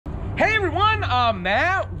Hey everyone, I'm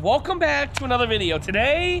Matt. Welcome back to another video.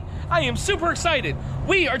 Today, I am super excited.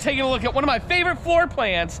 We are taking a look at one of my favorite floor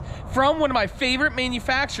plans from one of my favorite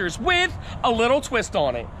manufacturers with a little twist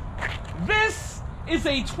on it. This is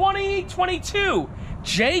a 2022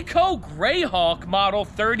 Jayco Greyhawk Model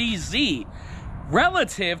 30Z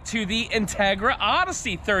relative to the Integra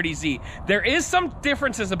Odyssey 30Z. There is some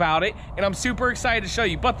differences about it, and I'm super excited to show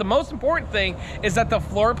you. But the most important thing is that the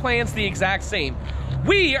floor plan's the exact same.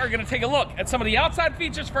 We are gonna take a look at some of the outside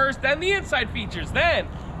features first, then the inside features. Then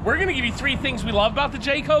we're gonna give you 3 things we love about the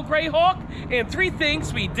Jayco Greyhawk and 3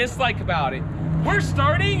 things we dislike about it. We're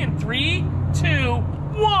starting in 3, 2,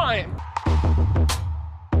 1.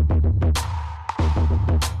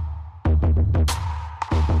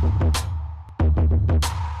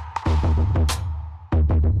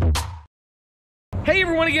 Hey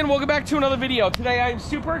everyone, again, welcome back to another video. Today I'm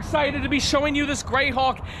super excited to be showing you this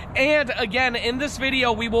Greyhawk, and again, in this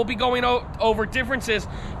video we will be going over differences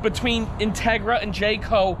between Integra and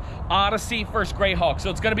Jayco Odyssey versus Greyhawk. So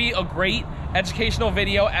it's going to be a great educational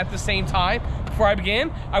video at the same time. Before I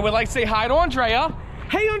begin, I would like to say hi to Andrea.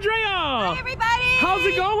 Hey Andrea! Hi everybody! How's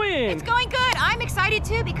it going? It's going good. I'm excited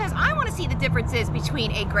too because I want to see the differences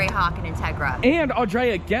between a Greyhawk and Integra. And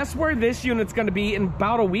Andrea, guess where this unit's going to be in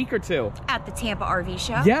about a week or 2? At the Tampa RV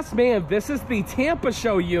show? Yes, ma'am. This is the Tampa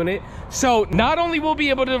Show unit. So not only will we be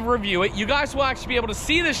able to review it, you guys will actually be able to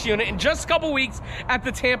see this unit in just a couple weeks at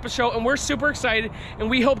the Tampa Show, and we're super excited, and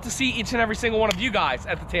we hope to see each and every single one of you guys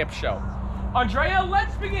at the Tampa Show. Andrea,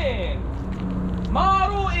 let's begin.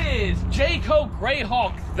 Model is Jayco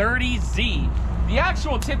Greyhawk 30Z. The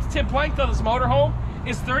actual tip-to-tip length of this motorhome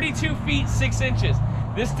is 32 feet 6 inches.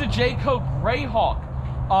 This is the Jayco Greyhawk.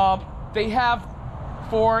 They have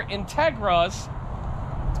for Integras,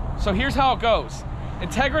 so here's how it goes.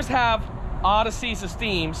 Integras have Odysseys,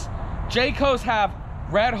 Esteems. Jaycos have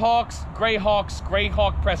Red Hawks, Greyhawks,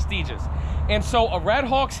 Greyhawk Prestiges. And so a Red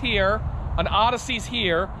Hawk's here, an Odyssey's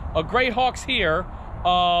here, a Greyhawk's here,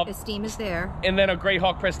 Esteem is there, and then a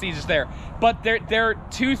Greyhawk Prestige is there. But they're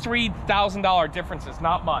 $2,000-3,000 differences,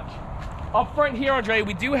 not much. Up front here, Andre,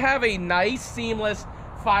 we do have a nice seamless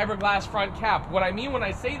fiberglass front cap. What I mean when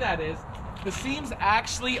I say that is the seam's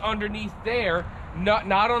actually underneath there,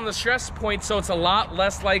 not on the stress point, so it's a lot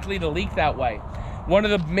less likely to leak that way. One of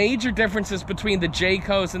the major differences between the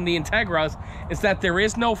Jaycos and the Integras is that there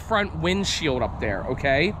is no front windshield up there,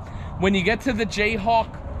 okay? When you get to the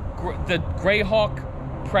Greyhawk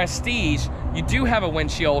Prestige, you do have a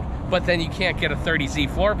windshield, but then you can't get a 30Z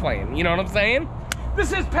floor plan. You know what I'm saying?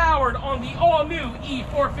 This is powered on the all-new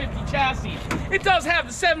E450 chassis. It does have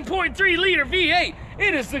the 7.3-liter V8.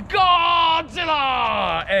 It is the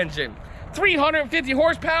Godzilla engine. 350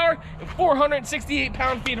 horsepower and 468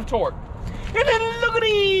 pound-feet of torque. And then look at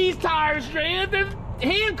these tires, Drea. They're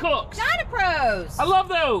Hancooks. Dynapros. I love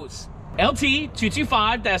those. LT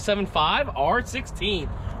 225-75 R16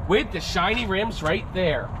 with the shiny rims right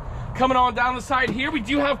there. Coming on down the side here, we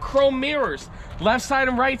do have chrome mirrors. Left side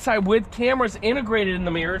and right side with cameras integrated in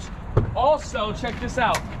the mirrors. Also, check this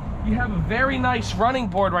out. You have a very nice running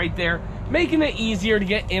board right there, making it easier to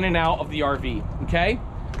get in and out of the RV, okay?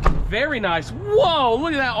 Very nice. Whoa,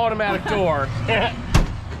 look at that automatic door.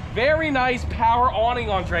 Very nice power awning,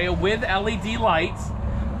 Andrea, with LED lights.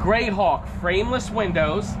 Greyhawk frameless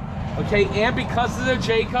windows, okay? And because of the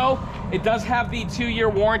Jayco, it does have the 2-year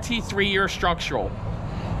warranty, 3-year structural.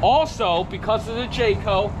 Also, because of the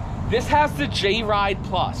Jayco, this has the J-Ride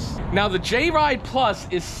Plus. Now, the J-Ride Plus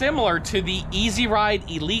is similar to the Easy Ride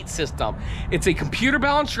Elite system. It's a computer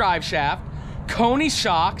balanced drive shaft, Coney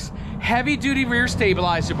shocks, heavy-duty rear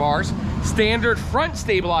stabilizer bars, standard front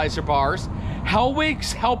stabilizer bars, Hellwig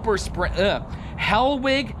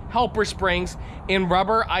helper springs, and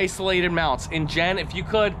rubber isolated mounts. And Jen, if you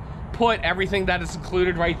could put everything that is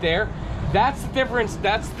included right there, that's the difference.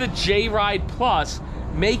 That's the J-Ride Plus,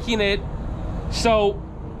 making it so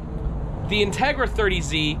the Integra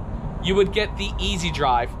 30Z, you would get the Easy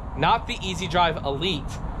Drive, not the Easy Drive Elite.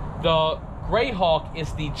 The Greyhawk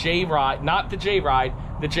is the J-Ride, not the J-Ride,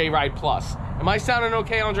 the J-Ride Plus. Am I sounding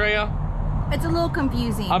okay, Andrea? It's a little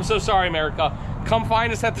confusing. I'm so sorry, America. Come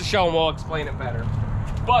find us at the show and we'll explain it better.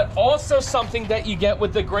 But also something that you get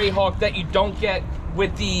with the Greyhawk that you don't get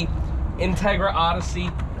with the Integra Odyssey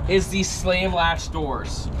is these slam latch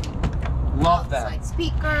doors. Love that. Outside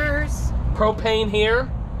speakers. Propane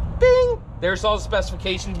here. Bing! There's all the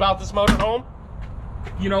specifications about this motorhome.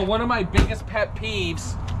 You know, one of my biggest pet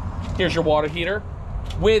peeves, here's your water heater,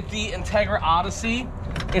 with the Integra Odyssey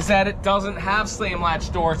is that it doesn't have slam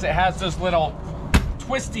latch doors. It has those little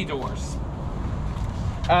twisty doors.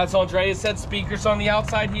 As Andrea said, speakers on the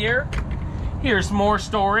outside here. Here's more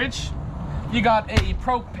storage. You got a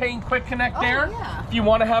propane quick connect there. Yeah. If you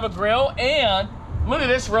want to have a grill, and look at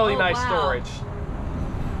this really nice storage.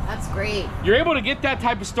 That's great. You're able to get that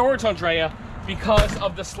type of storage, Andrea, because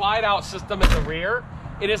of the slide out system at the rear.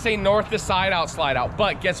 It is a north to side out slide out,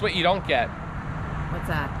 but guess what you don't get? What's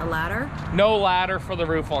that, a ladder? No ladder for the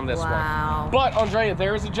roof on this one. But Andrea,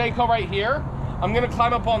 there's a Jayco right here. I'm gonna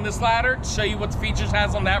climb up on this ladder to show you what features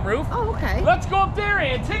has on that roof. Oh, okay. Let's go up there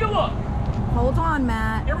and take a look. Hold on,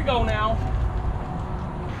 Matt. Here we go now.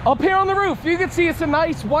 Up here on the roof, you can see it's a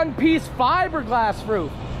nice one-piece fiberglass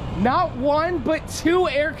roof. Not one, but 2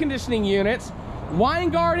 air conditioning units. Wine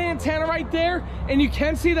guard antenna right there, and you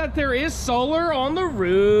can see that there is solar on the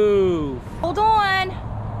roof. Hold on.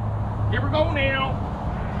 Here we go now.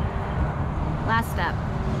 Last step.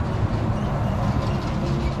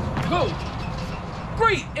 Cool.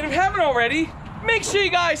 Great, and if you haven't already, make sure you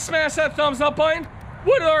guys smash that thumbs up button.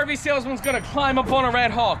 What RV salesman's gonna climb up on a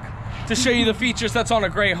Red Hawk to show you the features that's on a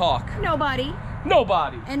Greyhawk? Nobody.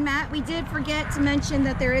 Nobody. And Matt, we did forget to mention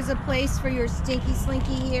that there is a place for your Stinky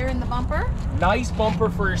Slinky here in the bumper. Nice bumper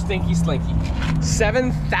for your Stinky Slinky.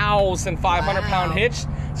 7,500 pound hitch.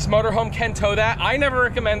 This motorhome can tow that. I never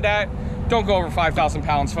recommend that. Don't go over 5,000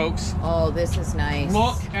 pounds, folks. Oh, this is nice.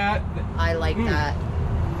 Look at I like that.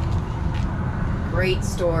 Great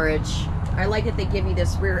storage. I like that they give you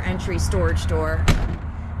this rear entry storage door.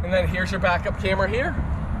 And then here's your backup camera here.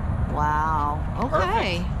 Wow.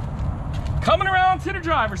 Okay. Perfect. Coming around to the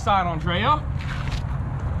driver's side, Andrea.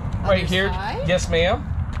 Right here. Side? Yes, ma'am.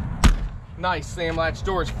 Nice slam latch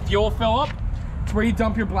doors. Fuel fill up. It's where you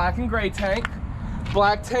dump your black and gray tank.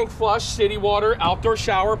 Black tank flush, city water, outdoor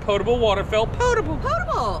shower, potable water fill. Potable.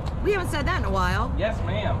 Potable. We haven't said that in a while. Yes,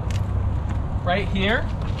 ma'am. Right here.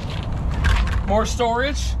 More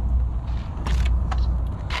storage.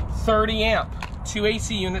 30 amp. 2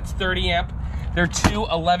 AC units, 30 amp. They're 2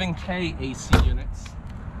 11K AC units.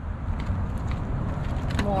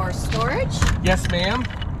 More storage. Yes, ma'am.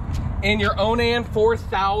 And your Onan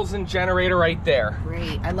 4000 generator right there.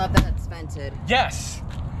 Great. I love that it's vented. Yes.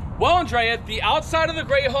 Well, Andrea, the outside of the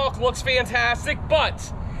Greyhawk looks fantastic,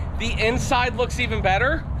 but the inside looks even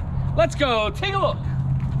better. Let's go take a look.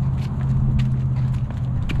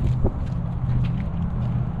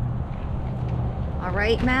 All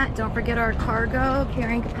right, Matt, don't forget our cargo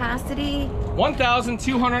carrying capacity.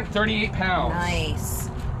 1,238 pounds. Nice.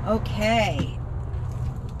 Okay.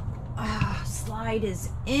 Slide is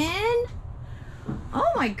in. Oh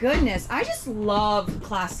my goodness. I just love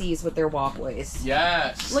Class C's with their walkways.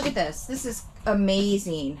 Yes. Look at this. This is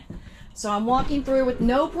amazing. So I'm walking through with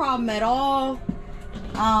no problem at all.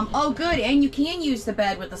 Oh good, and you can use the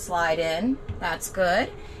bed with the slide in. That's good.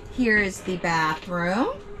 Here is the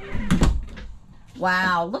bathroom.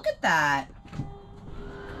 Wow, look at that.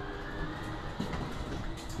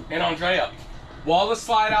 And Andrea, while the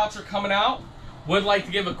slide outs are coming out, would like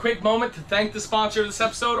to give a quick moment to thank the sponsor of this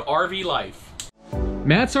episode, RV Life.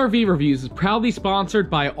 Matt's RV Reviews is proudly sponsored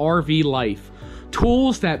by RV Life,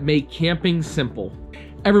 tools that make camping simple.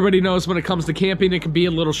 Everybody knows when it comes to camping, it can be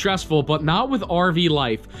a little stressful, but not with RV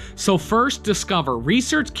Life. So first, discover,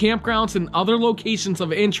 research campgrounds and other locations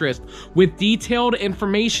of interest with detailed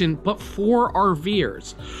information, but for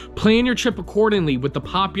RVers. Plan your trip accordingly with the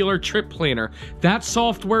popular Trip Planner. That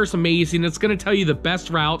software is amazing. It's going to tell you the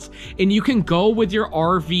best routes, and you can go with your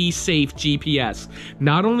RV safe GPS.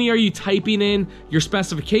 Not only are you typing in your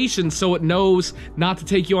specifications so it knows not to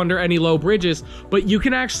take you under any low bridges, but you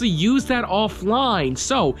can actually use that offline.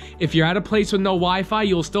 So if you're at a place with no Wi-Fi,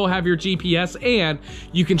 you'll still have your GPS, and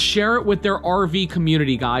you can share it with their RV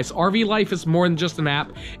community, guys. RV Life is more than just an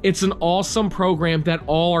app. It's an awesome program that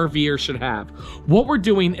all RVers should have. What we're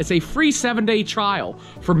doing is a free 7-day trial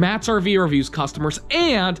for Matt's RV Reviews customers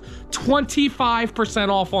and 25%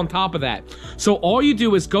 off on top of that. So all you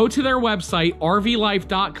do is go to their website,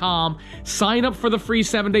 rvlife.com, sign up for the free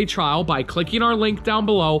 7-day trial by clicking our link down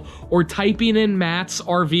below or typing in Matt's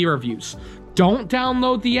RV Reviews. Don't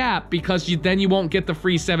download the app because then you won't get the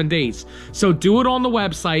free 7 days. So do it on the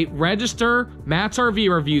website, register Matt's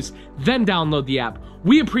RV Reviews, then download the app.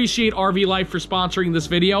 We appreciate RV Life for sponsoring this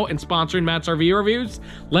video and sponsoring Matt's RV Reviews.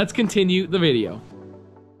 Let's continue the video.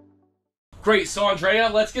 Great, so Andrea,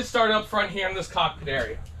 let's get started up front here in this cockpit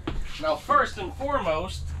area. Now first and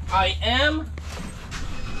foremost, I am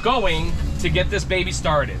going to get this baby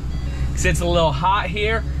started because it's a little hot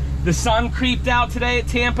here. The sun creeped out today at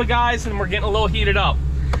Tampa, guys, and we're getting a little heated up.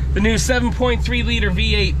 The new 7.3 liter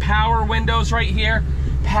V8 power windows right here.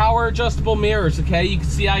 Power adjustable mirrors, okay? You can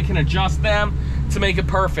see I can adjust them to make it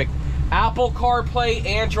perfect. Apple CarPlay,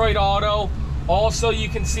 Android Auto. Also, you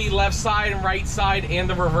can see left side and right side and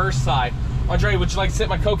the reverse side. Andrea, would you like to sit in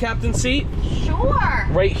my co-captain seat? Sure.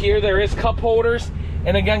 Right here, there is cup holders.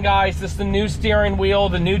 And again, guys, this is the new steering wheel,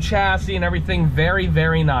 the new chassis and everything. Very,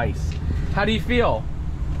 very nice. How do you feel?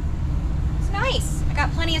 It's nice. I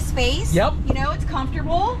got plenty of space. Yep. You know, it's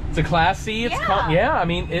comfortable. It's a Class C. It's yeah, I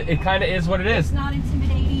mean, it kind of is what it is. It's not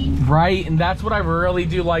intimidating. Right, and that's what I really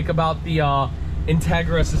do like about the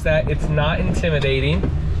Integris is that it's not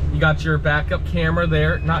intimidating. You got your backup camera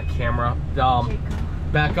there, not camera,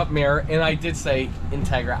 backup mirror, and I did say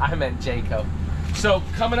Integra, I meant Jayco. So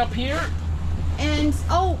coming up here. And,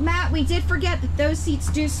 oh, Matt, we did forget that those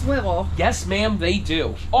seats do swivel. Yes, ma'am, they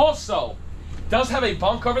do. Also, does have a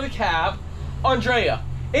bunk over the cab. Andrea,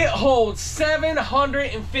 it holds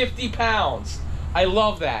 750 pounds. I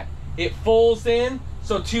love that. It folds in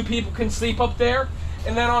so 2 people can sleep up there.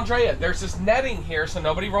 And then, Andrea, there's this netting here so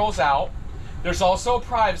nobody rolls out. There's also a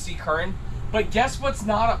privacy curtain. But guess what's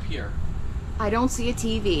not up here? I don't see a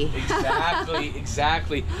TV. Exactly,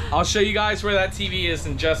 exactly. I'll show you guys where that TV is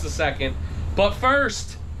in just a second. But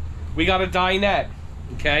first, we got a dinette,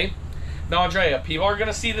 okay? Now, Andrea, people are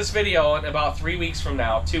gonna see this video in about 3 weeks from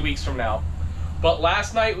now, 2 weeks from now. But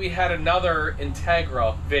last night we had another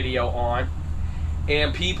Integra video on,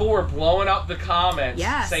 and people were blowing up the comments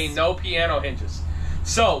saying no piano hinges.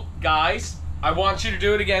 So, guys, I want you to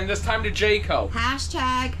do it again, this time to Jayco.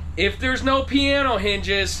 Hashtag. If there's no piano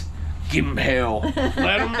hinges, give them hell. Let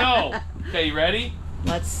them know. Okay, you ready?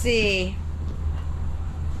 Let's see.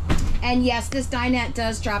 And yes, this dinette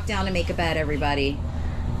does drop down to make a bed, everybody.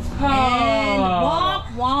 And womp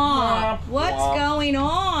womp. What's going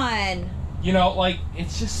on? You know, like,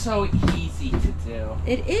 it's just so easy to do.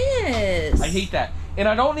 It is. I hate that. And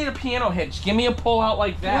I don't need a piano hinge. Give me a pull out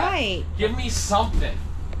like that. Right. Give me something.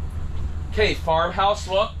 Okay, farmhouse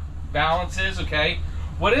look. Balances, okay.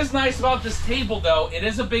 What is nice about this table, though, it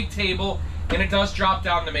is a big table, and it does drop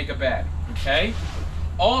down to make a bed, okay?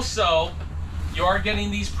 Also, you are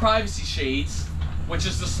getting these privacy shades, which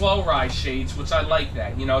is the slow rise shades, which I like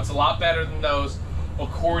that. You know, it's a lot better than those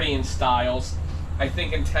accordion styles. I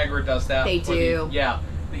think Integra does that. They do. Yeah,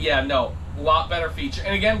 no, a lot better feature.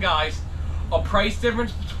 And again, guys, a price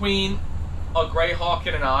difference between a Greyhawk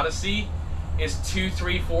and an Odyssey is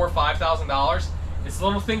 $2,000, $3,000, $4,000, $5,000. It's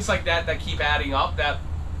little things like that that keep adding up.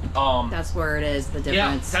 That's where it is, the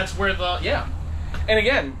difference. Yeah, that's where And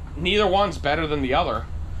again, neither one's better than the other.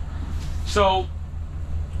 So,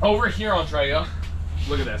 over here, Andrea,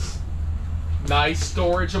 look at this. Nice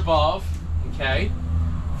storage above, okay?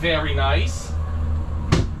 Very nice.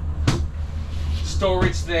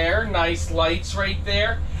 Storage there, nice lights right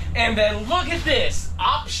there. And then look at this,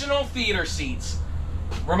 optional theater seats.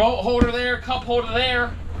 Remote holder there, cup holder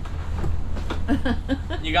there.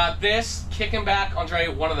 You got this, kicking back,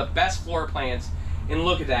 Andrea, one of the best floor plans. And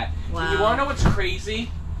look at that. Wow. You wanna know what's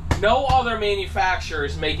crazy? No other manufacturer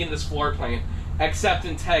is making this floor plan except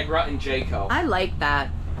Integra and Jayco. I like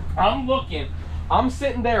that. I'm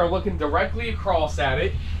sitting there looking directly across at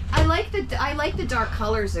it. I like the dark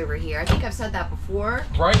colors over here. I think I've said that before.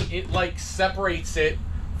 Right, it like separates it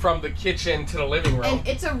from the kitchen to the living room. And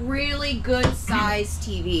it's a really good size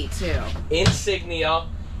TV too. Insignia,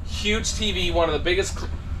 huge TV, one of the biggest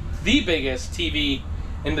TV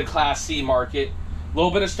in the Class C market. A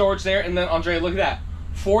little bit of storage there, and then Andrea, look at that.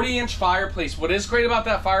 40-inch fireplace. What is great about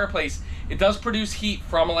that fireplace, it does produce heat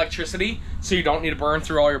from electricity, so you don't need to burn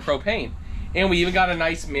through all your propane. And we even got a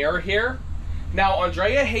nice mirror here. Now,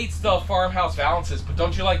 Andrea hates the farmhouse valances, but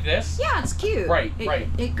don't you like this? Yeah, it's cute. Right.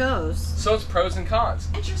 It goes. So it's pros and cons.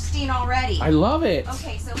 Interesting already. I love it.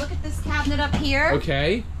 Okay, so look at this cabinet up here.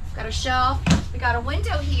 Okay. Got a shelf. We got a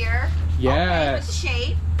window here. Yes. With the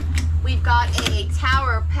shade. We've got a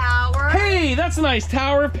tower of power. Hey, that's a nice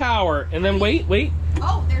tower of power. And then wait.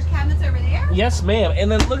 Oh, there's cabinets over there? Yes, ma'am. And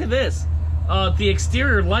then look at this. The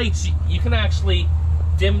exterior lights, you can actually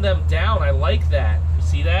dim them down. I like that. You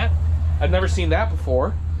see that? I've never seen that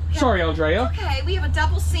before. Yeah. Sorry, Andrea. Okay, we have a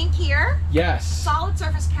double sink here. Yes. Solid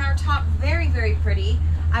surface countertop, very, very pretty.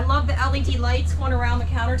 I love the LED lights going around the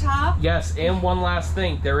countertop. Yes, and one last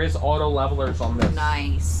thing, there is auto levelers on this.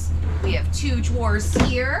 Nice. We have 2 drawers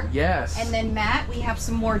here. Yes. And then, Matt, we have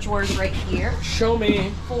some more drawers right here. Show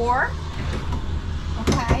me. 4.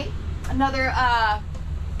 Okay. Another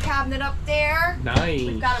cabinet up there. Nice.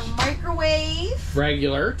 We've got a microwave.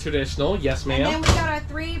 Regular, traditional, yes ma'am. And then we got a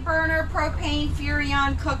 3-burner propane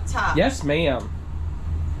Furrion cooktop. Yes ma'am.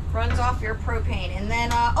 Runs off your propane. And then,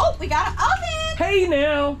 oh, we got an oven. Hey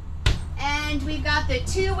now. And we've got the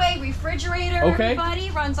 2-way refrigerator, okay. Everybody.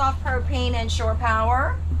 Runs off propane and shore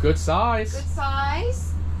power. Good size. Good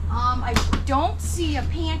size. I don't see a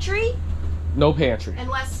pantry. No pantry.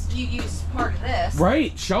 Unless you use part of this.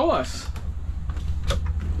 Right, show us.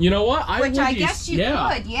 You know what? Which I guess you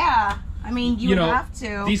could, yeah. I mean, you would have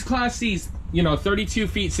to. These Class C's, 32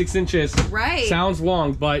 feet 6 inches. Right. Sounds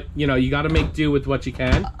long, but you got to make do with what you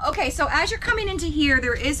can. Okay, so as you're coming into here,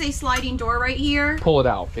 there is a sliding door right here. Pull it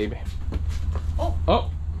out, baby. Oh. Oh.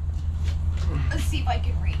 Let's see if I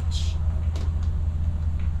can reach.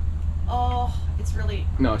 Oh, it's really...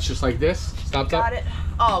 No, it's just like this. Stop that. Got it.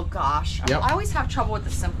 Oh, gosh. Yep. I always have trouble with the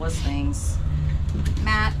simplest things.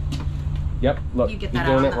 Matt. Yep, look. You get that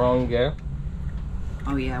You're doing out it wrong, yeah.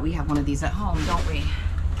 Oh, yeah, we have one of these at home, don't we?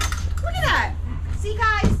 Look at that. See,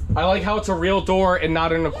 guys? I like how it's a real door and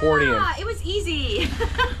not an accordion. Yeah, it was easy.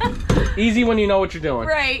 Easy when you know what you're doing.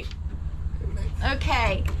 Right.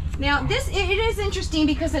 Okay. Now, it is interesting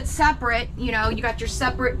because it's separate. You got your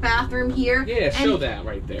separate bathroom here. Yeah, show that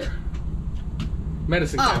right there.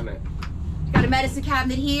 Medicine cabinet. You got a medicine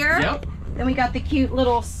cabinet here. Yep. Then we got the cute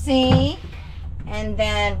little sink. And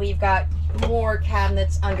then we've got more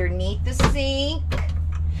cabinets underneath the sink.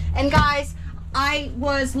 And guys, I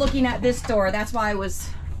was looking at this door. That's why I was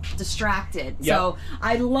distracted. Yep. So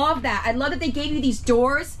I love that. I love that they gave you these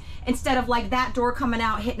doors instead of like that door coming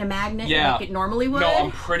out hitting a magnet like it normally would. No,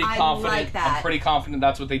 I'm pretty confident. I like that. I'm pretty confident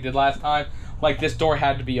that's what they did last time. Like this door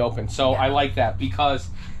had to be open. So I like that because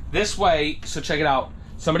this way, so check it out.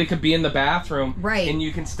 Somebody could be in the bathroom and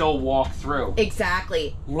you can still walk through.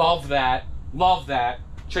 Exactly. Love that. Love that.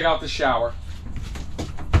 Check out the shower.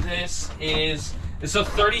 It's a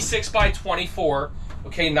 36 by 24.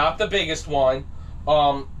 Okay, not the biggest one.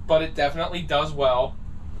 But it definitely does well.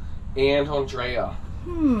 And Andrea. I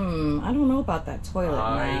don't know about that toilet,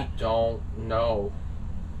 I don't know.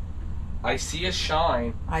 I see a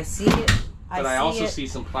shine. I see it. But I also see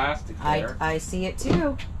some plastic there. I see it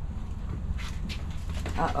too.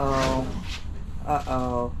 Uh-oh.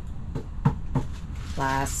 Uh-oh.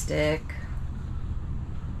 Plastic.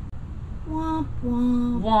 Womp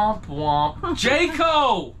womp. Womp womp.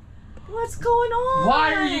 Jayco! What's going on?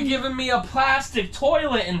 Why are you giving me a plastic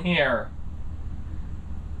toilet in here?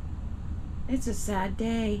 It's a sad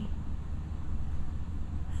day.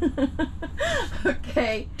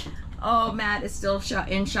 Okay. Oh, Matt is still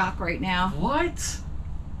in shock right now. What?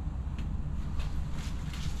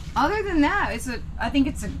 Other than that, I think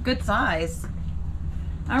it's a good size.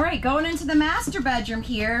 All right, going into the master bedroom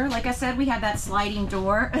here. Like I said, we have that sliding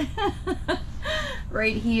door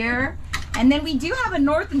right here. And then we do have a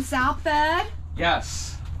north and south bed.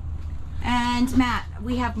 Yes. And Matt,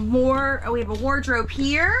 we have more. We have a wardrobe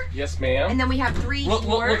here. Yes, ma'am. And then we have three drawers.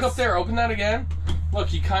 Look up there. Open that again.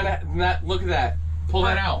 Look, you kind of look at that. Pull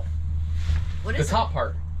that out. What is the top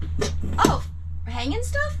part? Oh, hanging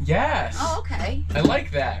stuff? Yes. Oh, okay. I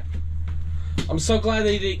like that. I'm so glad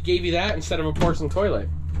they gave you that instead of a porcelain toilet.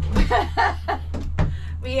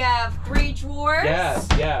 We have three drawers. Yes,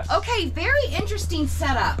 yes. Okay, very interesting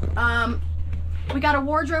setup. We got a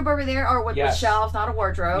wardrobe over there, or with shelves, not a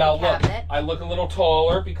wardrobe. Now cabinet. Look, I look a little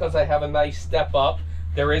taller because I have a nice step up.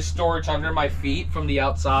 There is storage under my feet from the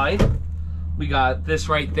outside. We got this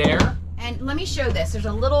right there. And let me show this. There's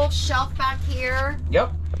a little shelf back here.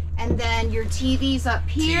 Yep. And then your TV's up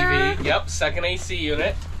here. TV, yep, second AC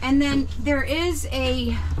unit. And then there is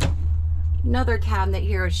another cabinet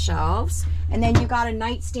here with shelves. And then you got a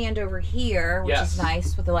nightstand over here, which is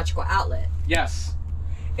nice with electrical outlet. Yes.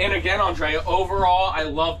 And again, Andrea, overall, I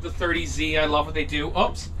love the 30Z. I love what they do.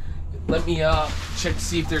 Oops. Let me check to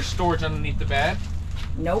see if there's storage underneath the bed.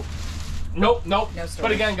 Nope. Nope, nope. No storage.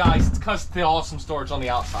 But again, guys, it's because the awesome storage on the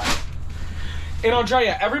outside. And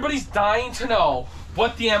Andrea, everybody's dying to know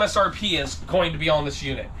what the MSRP is going to be on this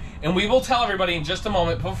unit. And we will tell everybody in just a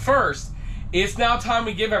moment. But first, it's now time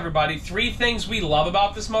we give everybody 3 things we love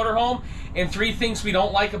about this motorhome and 3 things we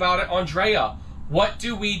don't like about it. Andrea, what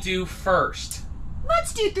do we do first?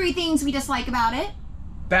 Let's do 3 things we dislike about it.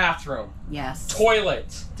 Bathroom. Yes.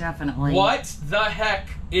 Toilet. Definitely. What the heck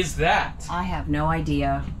is that? I have no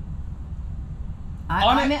idea.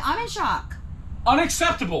 I'm in shock.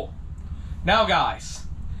 Unacceptable. Now, guys,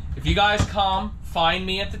 if you guys come find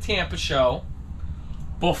me at the Tampa Show,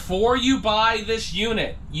 before you buy this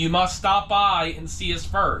unit, you must stop by and see us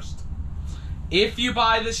first. If you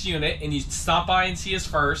buy this unit and you stop by and see us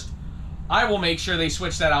first, I will make sure they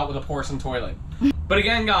switch that out with a porcelain toilet. But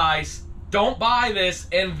again, guys, don't buy this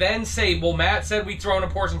and then say, well, Matt said we throw in a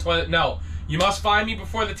porcelain toilet. No, you must find me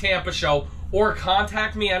before the Tampa Show or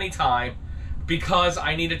contact me anytime because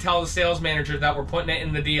I need to tell the sales manager that we're putting it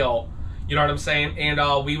in the deal. You know what I'm saying? And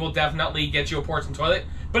we will definitely get you a porcelain toilet.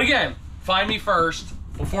 But again, find me first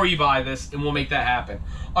before you buy this, and we'll make that happen.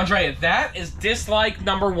 Andrea, that is dislike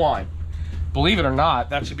number 1. Believe it or not,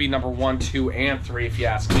 that should be number 1, 2, and 3 if you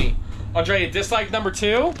ask me. Andrea, dislike number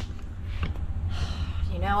 2?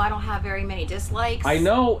 know I don't have very many dislikes. I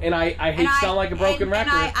know, and I hate to sound like a broken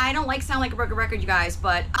record. And I don't like sound like a broken record, you guys,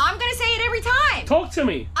 but I'm going to say it every time. Talk to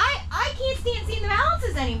me. I can't stand seeing the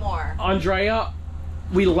balances anymore. Andrea,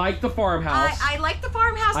 we like the farmhouse. I like the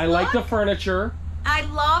farmhouse I look. like the furniture. I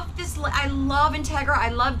love this. I love Integra. I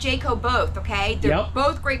love Jayco both, okay? They're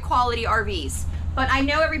both great quality RVs. But I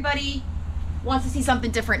know everybody wants to see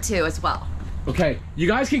something different too as well. Okay, you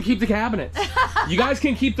guys can keep the cabinets. You guys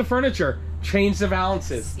can keep the furniture. Change the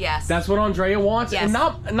balances. Yes. That's what Andrea wants. Yes. And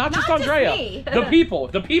not just Andrea. Me.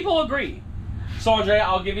 The people agree. So Andrea,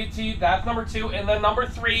 I'll give it to you. That's number 2. And then number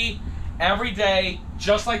 3, every day,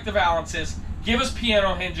 just like the balances, give us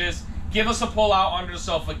piano hinges, give us a pull out under the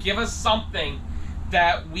sofa, give us something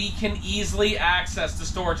that we can easily access the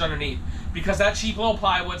storage underneath, because that cheap little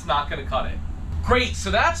plywood's not going to cut it. Great, so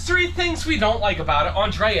that's 3 things we don't like about it.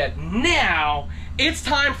 Andrea, now it's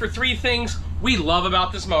time for 3 things we love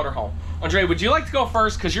about this motorhome. Andrea, would you like to go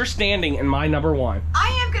first? Because you're standing in my number 1.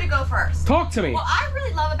 I am going to go first. Talk to me. What I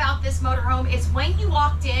really love about this motorhome is when you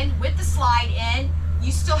walked in with the slide in,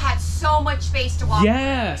 you still had so much space to walk through.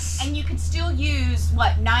 And you could still use,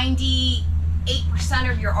 what, 98%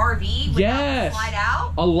 of your RV without the slide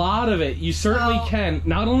out? A lot of it. You certainly can.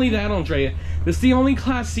 Not only that, Andrea, this is the only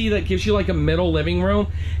Class C that gives you like a middle living room,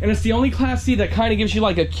 and it's the only Class C that kind of gives you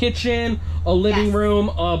like a kitchen, a living room,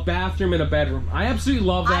 a bathroom, and a bedroom. I absolutely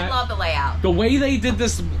love that. I love the layout. The way they did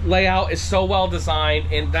this layout is so well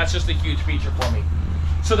designed, and that's just a huge feature for me.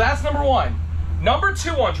 So that's number 1. Number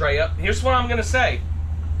 2, Andrea, here's what I'm going to say.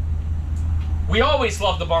 We always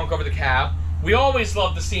love the bunk over the cab. We always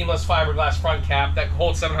love the seamless fiberglass front cap that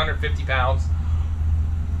holds 750 pounds.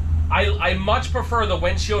 I much prefer the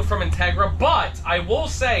windshield from Integra, but I will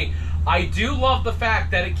say I do love the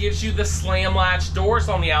fact that it gives you the slam latch doors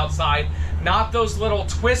on the outside, not those little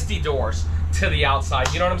twisty doors to the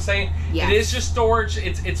outside. You know what I'm saying? Yes. It is just storage.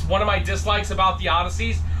 It's one of my dislikes about the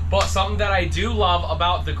Odysseys, but something that I do love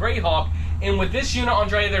about the Greyhawk. And with this unit,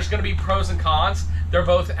 Andrea, there's going to be pros and cons. They're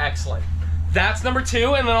both excellent. That's number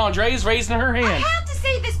 2, and then Andrea's raising her hand. I have to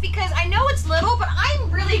say this because I know it's little, but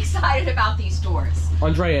I'm really excited about these doors.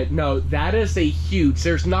 Andrea, no, that is a huge.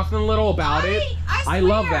 There's nothing little about it. I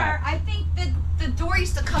love that. I think that the door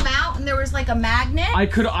used to come out and there was like a magnet.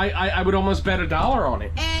 I would almost bet $1 on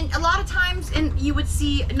it. And a lot of times, and you would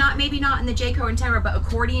see maybe not in the Jayco and Integra, but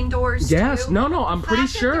accordion doors. Yes, too. no, I'm pretty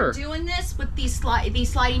sure. They're doing this with these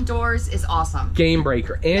sliding doors is awesome. Game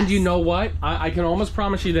breaker. And you know what? I can almost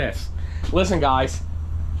promise you this. Listen, guys,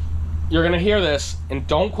 you're going to hear this, and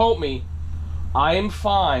don't quote me. I am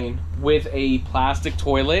fine with a plastic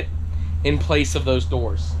toilet in place of those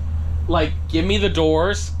doors. Like, give me the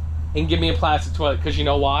doors and give me a plastic toilet, because you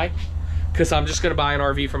know why? Because I'm just going to buy an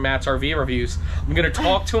RV from Matt's RV Reviews. I'm going to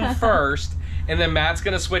talk to him first, and then Matt's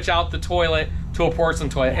going to switch out the toilet to a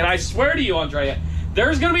porcelain toilet. And I swear to you, Andrea,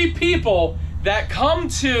 there's going to be people that come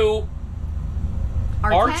to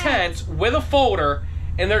our tent with a folder,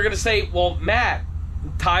 and they're going to say, well, Matt,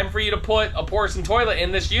 time for you to put a porcelain toilet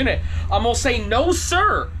in this unit. I'm going to say, no,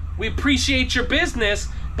 sir. We appreciate your business,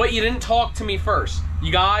 but you didn't talk to me first.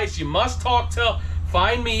 You guys, you must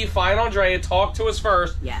find me, find Andrea, talk to us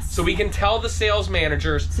first. Yes. So we can tell the sales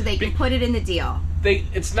managers. So they can put it in the deal.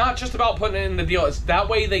 It's not just about putting it in the deal. It's that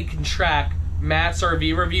way they can track Matt's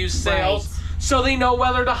RV Reviews sales. Right. So they know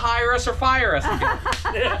whether to hire us or fire us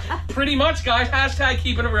again. Pretty much, guys. Hashtag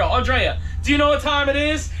keeping it real. Andrea, do you know what time it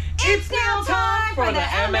is? It's now time for the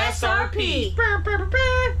MSRP.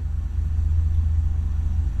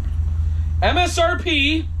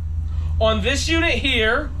 MSRP on this unit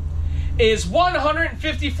here is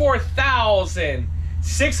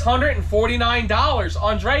 $154,649.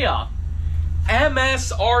 Andrea,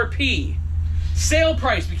 MSRP. Sale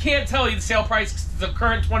price. We can't tell you the sale price because it's the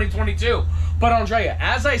current 2022. But Andrea,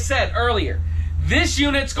 as I said earlier, this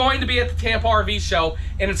unit's going to be at the Tampa RV Show,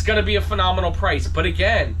 and it's going to be a phenomenal price. But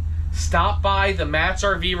again, stop by the Matt's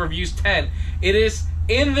RV Reviews tent. It is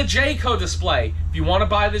in the Jayco display. If you want to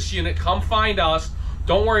buy this unit, come find us.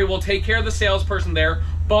 Don't worry, we'll take care of the salesperson there.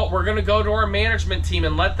 But we're going to go to our management team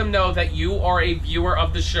and let them know that you are a viewer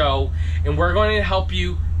of the show, and we're going to help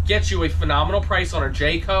you get you a phenomenal price on our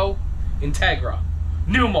Jayco, Integra,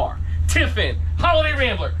 Newmar, Tiffin, Holiday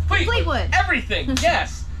Rambler, Fleetwood, everything.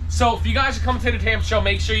 Yes. So if you guys are coming to the Tampa Show,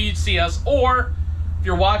 make sure you see us. Or if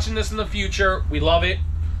you're watching this in the future, we love it.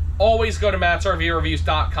 Always go to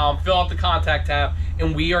mattsrvreviews.com, fill out the contact tab,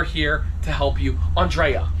 and we are here to help you.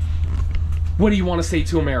 Andrea, what do you want to say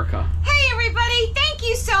to America? Hey everybody, thank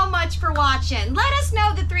you so much for watching. Let us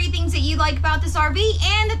know the 3 things that you like about this RV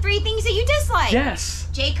and the 3 things that you dislike. Yes.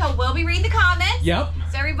 Jayco will be reading the comments. Yep.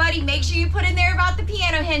 So everybody, make sure you put in there about the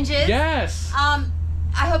piano hinges. Yes.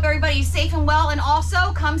 I hope everybody's safe and well. And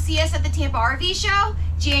also, come see us at the Tampa RV Show,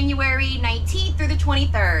 January 19th through the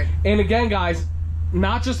 23rd. And again, guys,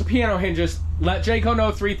 not just the piano hinges. Let Jayco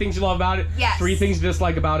know 3 things you love about it, Yes. 3 things you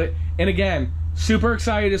dislike about it. And again, super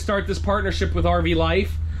excited to start this partnership with RV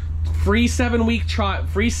Life. Free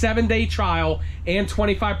 7-day trial, and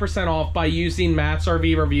 25% off by using Matt's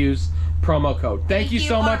RV Reviews promo code. Thank you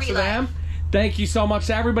so much to them. Thank you so much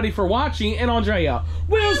to everybody for watching. And Andrea,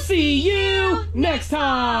 we'll see you next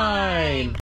time.